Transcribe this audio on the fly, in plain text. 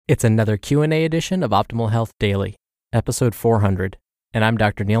It's another Q&A edition of Optimal Health Daily, episode 400, and I'm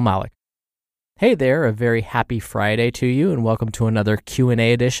Dr. Neil Malik. Hey there, a very happy Friday to you, and welcome to another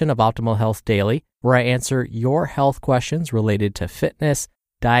Q&A edition of Optimal Health Daily, where I answer your health questions related to fitness,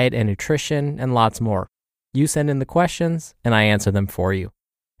 diet and nutrition, and lots more. You send in the questions, and I answer them for you.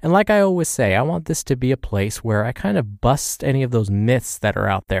 And like I always say, I want this to be a place where I kind of bust any of those myths that are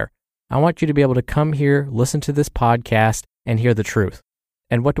out there. I want you to be able to come here, listen to this podcast, and hear the truth.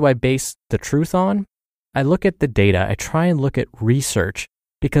 And what do I base the truth on? I look at the data. I try and look at research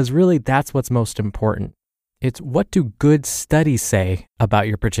because really that's what's most important. It's what do good studies say about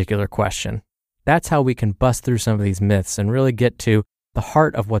your particular question? That's how we can bust through some of these myths and really get to the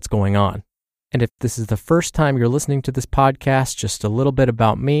heart of what's going on. And if this is the first time you're listening to this podcast, just a little bit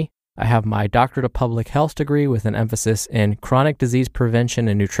about me. I have my doctorate of public health degree with an emphasis in chronic disease prevention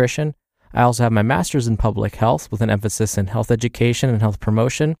and nutrition. I also have my master's in public health with an emphasis in health education and health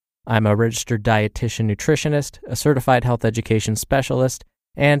promotion. I'm a registered dietitian nutritionist, a certified health education specialist,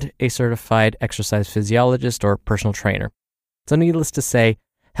 and a certified exercise physiologist or personal trainer. So needless to say,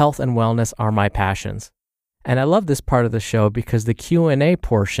 health and wellness are my passions. And I love this part of the show because the Q&A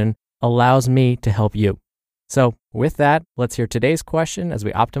portion allows me to help you. So with that, let's hear today's question as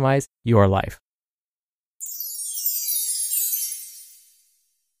we optimize your life.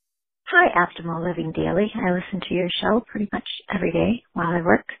 Hi, Optimal Living Daily. I listen to your show pretty much every day while I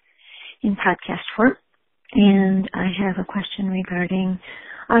work in podcast form. And I have a question regarding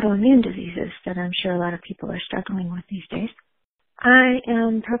autoimmune diseases that I'm sure a lot of people are struggling with these days. I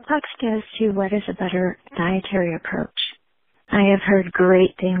am perplexed as to what is a better dietary approach. I have heard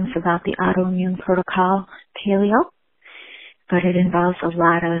great things about the autoimmune protocol, paleo, but it involves a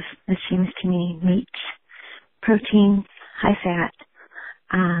lot of, it seems to me, meats, proteins, high fat,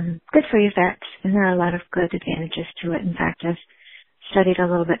 good for you fats, and there are a lot of good advantages to it. In fact, I've studied a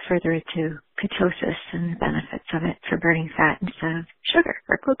little bit further into ketosis and the benefits of it for burning fat instead of sugar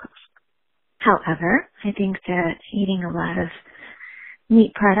or glucose. However, I think that eating a lot of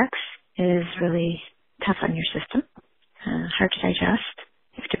meat products is really tough on your system, hard to digest.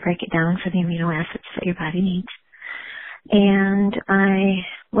 You have to break it down for the amino acids that your body needs. And I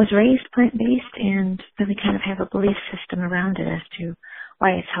was raised plant-based and really kind of have a belief system around it as to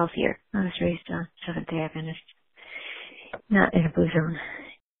why it's healthier. I was raised a Seventh-day Adventist, not in a blue zone.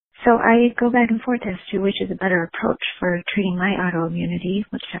 So I go back and forth as to which is a better approach for treating my autoimmunity,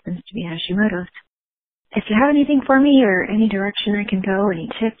 which happens to be Hashimoto's. If you have anything for me or any direction I can go, any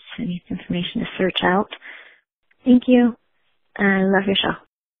tips, any information to search out, thank you. I love your show.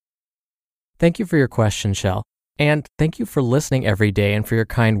 Thank you for your question, Shell. And thank you for listening every day and for your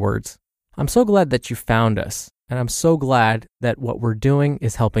kind words. I'm so glad that you found us, and I'm so glad that what we're doing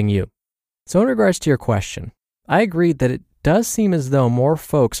is helping you. So in regards to your question, I agree that it does seem as though more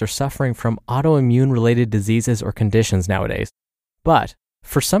folks are suffering from autoimmune-related diseases or conditions nowadays. But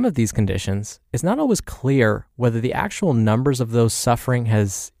for some of these conditions, it's not always clear whether the actual numbers of those suffering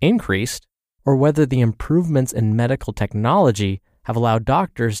has increased or whether the improvements in medical technology have allowed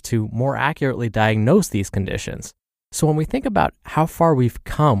doctors to more accurately diagnose these conditions. So when we think about how far we've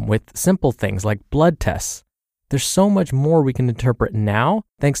come with simple things like blood tests, there's so much more we can interpret now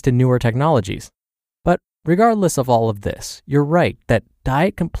thanks to newer technologies. But regardless of all of this, you're right that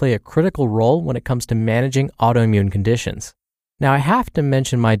diet can play a critical role when it comes to managing autoimmune conditions. Now I have to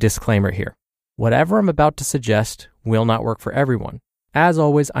mention my disclaimer here. Whatever I'm about to suggest will not work for everyone. As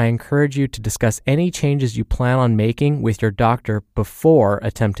always, I encourage you to discuss any changes you plan on making with your doctor before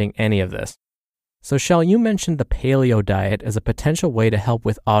attempting any of this. So Shell, you mentioned the paleo diet as a potential way to help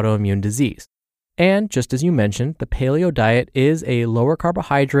with autoimmune disease. And just as you mentioned, the paleo diet is a lower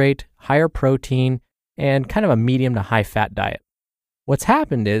carbohydrate, higher protein, and kind of a medium to high fat diet. What's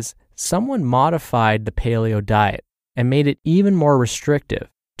happened is someone modified the paleo diet and made it even more restrictive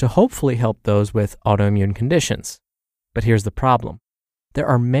to hopefully help those with autoimmune conditions. But here's the problem. There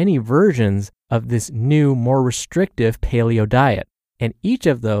are many versions of this new, more restrictive paleo diet, and each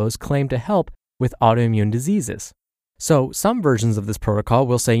of those claim to help with autoimmune diseases. So some versions of this protocol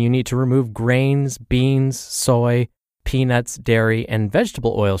will say you need to remove grains, beans, soy, peanuts, dairy, and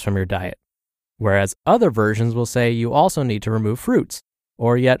vegetable oils from your diet, whereas other versions will say you also need to remove fruits,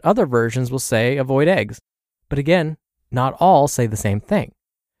 or yet other versions will say avoid eggs. But again, not all say the same thing,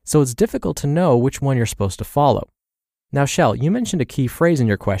 so it's difficult to know which one you're supposed to follow. Now, Shell, you mentioned a key phrase in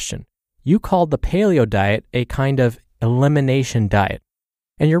your question. You called the paleo diet a kind of elimination diet.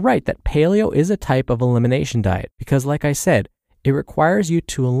 And you're right that paleo is a type of elimination diet because, like I said, it requires you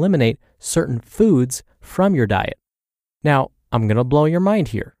to eliminate certain foods from your diet. Now, I'm going to blow your mind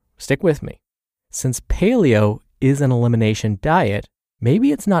here. Stick with me. Since paleo is an elimination diet,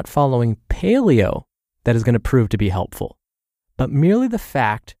 maybe it's not following paleo that is going to prove to be helpful, but merely the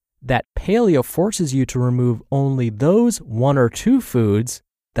fact that paleo forces you to remove only those 1 or 2 foods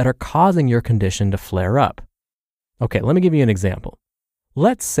that are causing your condition to flare up. Okay, let me give you an example.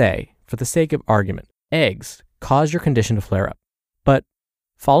 Let's say, for the sake of argument, eggs cause your condition to flare up. But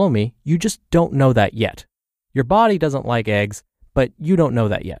follow me, you just don't know that yet. Your body doesn't like eggs, but you don't know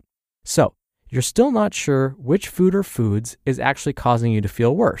that yet. So, you're still not sure which food or foods is actually causing you to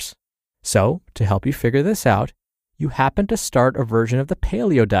feel worse. So, to help you figure this out, you happen to start a version of the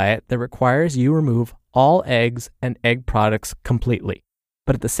paleo diet that requires you remove all eggs and egg products completely.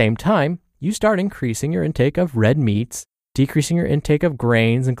 But at the same time, you start increasing your intake of red meats, decreasing your intake of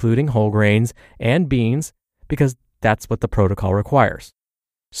grains, including whole grains and beans, because that's what the protocol requires.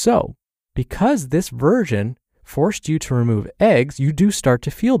 So, because this version forced you to remove eggs, you do start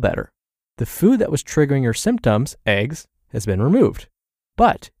to feel better. The food that was triggering your symptoms, eggs, has been removed.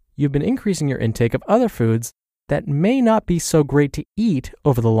 But you've been increasing your intake of other foods that may not be so great to eat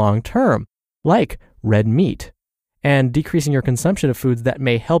over the long term, like red meat, and decreasing your consumption of foods that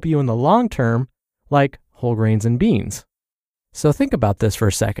may help you in the long term, like whole grains and beans. So think about this for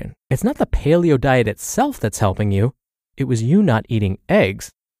a second. It's not the paleo diet itself that's helping you. It was you not eating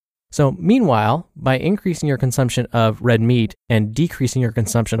eggs. So meanwhile, by increasing your consumption of red meat and decreasing your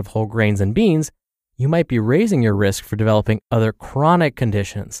consumption of whole grains and beans, you might be raising your risk for developing other chronic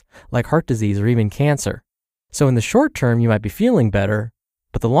conditions like heart disease or even cancer. So in the short term, you might be feeling better,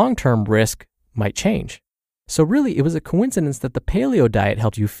 but the long-term risk might change. So really, it was a coincidence that the paleo diet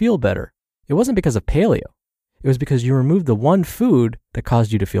helped you feel better. It wasn't because of paleo. It was because you removed the one food that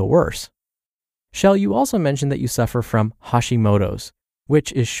caused you to feel worse. Shell, you also mentioned that you suffer from Hashimoto's,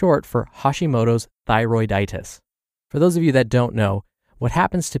 which is short for Hashimoto's thyroiditis. For those of you that don't know, what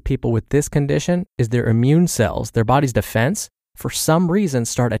happens to people with this condition is their immune cells, their body's defense, for some reason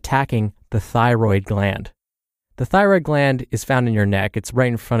start attacking the thyroid gland. The thyroid gland is found in your neck. It's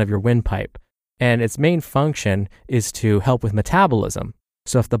right in front of your windpipe, and its main function is to help with metabolism.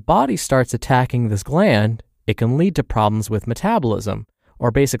 So if the body starts attacking this gland, it can lead to problems with metabolism, or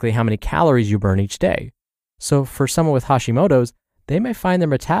basically how many calories you burn each day. So for someone with Hashimoto's, they may find their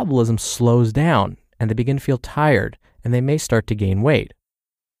metabolism slows down and they begin to feel tired and they may start to gain weight.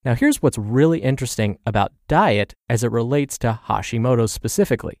 Now here's what's really interesting about diet as it relates to Hashimoto's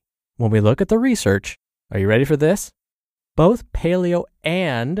specifically. When we look at the research, are you ready for this? Both paleo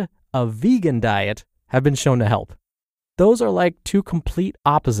and a vegan diet have been shown to help. Those are like two complete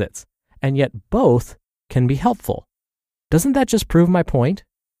opposites, and yet both can be helpful. Doesn't that just prove my point?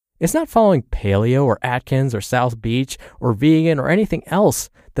 It's not following paleo or Atkins or South Beach or vegan or anything else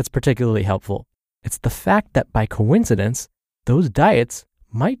that's particularly helpful. It's the fact that by coincidence, those diets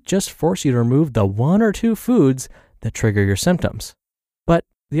might just force you to remove the 1 or 2 foods that trigger your symptoms. But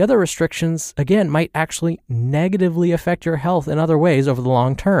the other restrictions, again, might actually negatively affect your health in other ways over the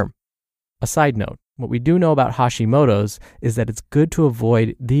long term. A side note, what we do know about Hashimoto's is that it's good to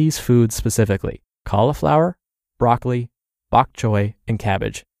avoid these foods specifically: cauliflower, broccoli, bok choy, and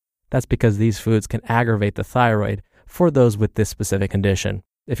cabbage. That's because these foods can aggravate the thyroid for those with this specific condition.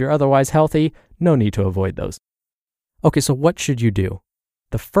 If you're otherwise healthy, no need to avoid those. Okay, so what should you do?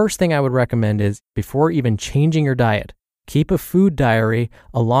 The first thing I would recommend is, before even changing your diet, keep a food diary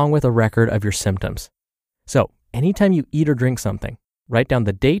along with a record of your symptoms. So anytime you eat or drink something, write down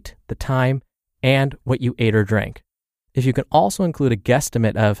the date, the time, and what you ate or drank. If you can also include a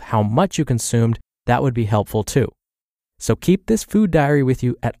guesstimate of how much you consumed, that would be helpful too. So keep this food diary with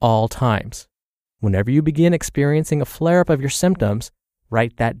you at all times. Whenever you begin experiencing a flare-up of your symptoms,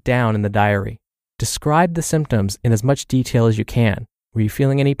 write that down in the diary. Describe the symptoms in as much detail as you can. Were you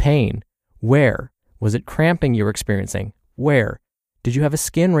feeling any pain? Where? Was it cramping you were experiencing? Where? Did you have a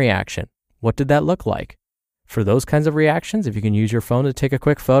skin reaction? What did that look like? For those kinds of reactions, if you can use your phone to take a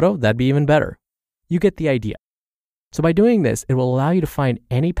quick photo, that'd be even better. You get the idea. So by doing this, it will allow you to find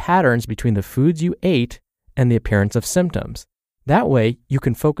any patterns between the foods you ate and the appearance of symptoms. That way, you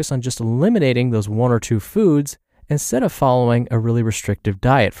can focus on just eliminating those 1 or 2 foods instead of following a really restrictive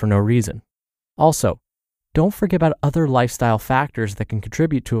diet for no reason. Also, don't forget about other lifestyle factors that can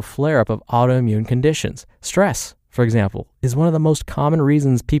contribute to a flare-up of autoimmune conditions. Stress, for example, is one of the most common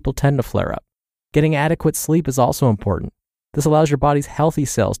reasons people tend to flare up. Getting adequate sleep is also important. This allows your body's healthy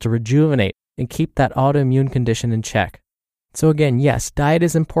cells to rejuvenate and keep that autoimmune condition in check. So again, yes, diet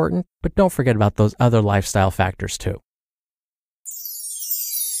is important, but don't forget about those other lifestyle factors too.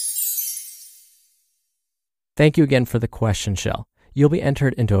 Thank you again for the question, Shell. You'll be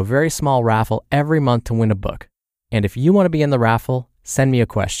entered into a very small raffle every month to win a book. And if you want to be in the raffle, send me a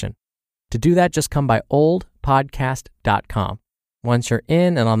question. To do that, just come by oldpodcast.com. Once you're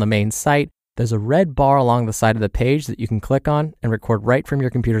in and on the main site, there's a red bar along the side of the page that you can click on and record right from your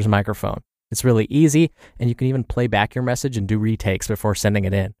computer's microphone. It's really easy, and you can even play back your message and do retakes before sending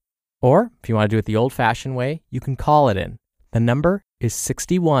it in. Or, if you want to do it the old-fashioned way, you can call it in. The number is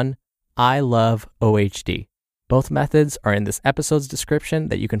 61 I Love OHD. Both methods are in this episode's description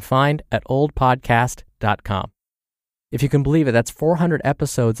that you can find at oldpodcast.com. If you can believe it, that's 400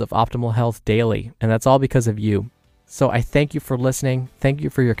 episodes of Optimal Health Daily, and that's all because of you. So I thank you for listening. Thank you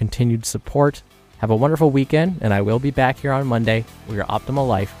for your continued support. Have a wonderful weekend, and I will be back here on Monday where your optimal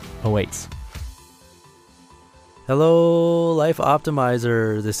life awaits. Hello, Life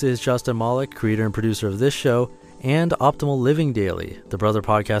Optimizer. This is Justin Malik, creator and producer of this show and Optimal Living Daily, the brother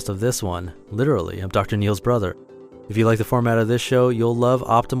podcast of this one. Literally, I'm Dr. Neil's brother. If you like the format of this show, you'll love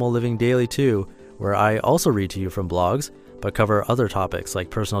Optimal Living Daily too, where I also read to you from blogs, but cover other topics like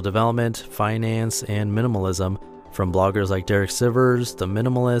personal development, finance, and minimalism from bloggers like Derek Sivers, The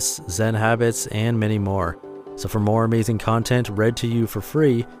Minimalists, Zen Habits, and many more. So for more amazing content read to you for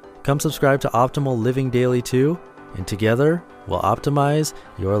free, come subscribe to Optimal Living Daily too, and together we'll optimize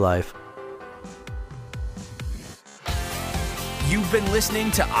your life. You've been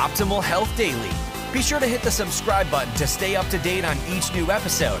listening to Optimal Health Daily. Be sure to hit the subscribe button to stay up to date on each new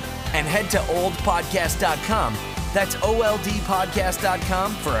episode, and head to oldpodcast.com. That's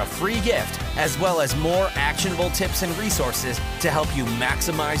oldpodcast.com for a free gift, as well as more actionable tips and resources to help you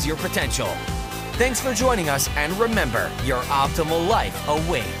maximize your potential. Thanks for joining us, and remember, your optimal life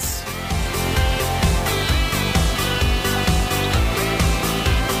awaits.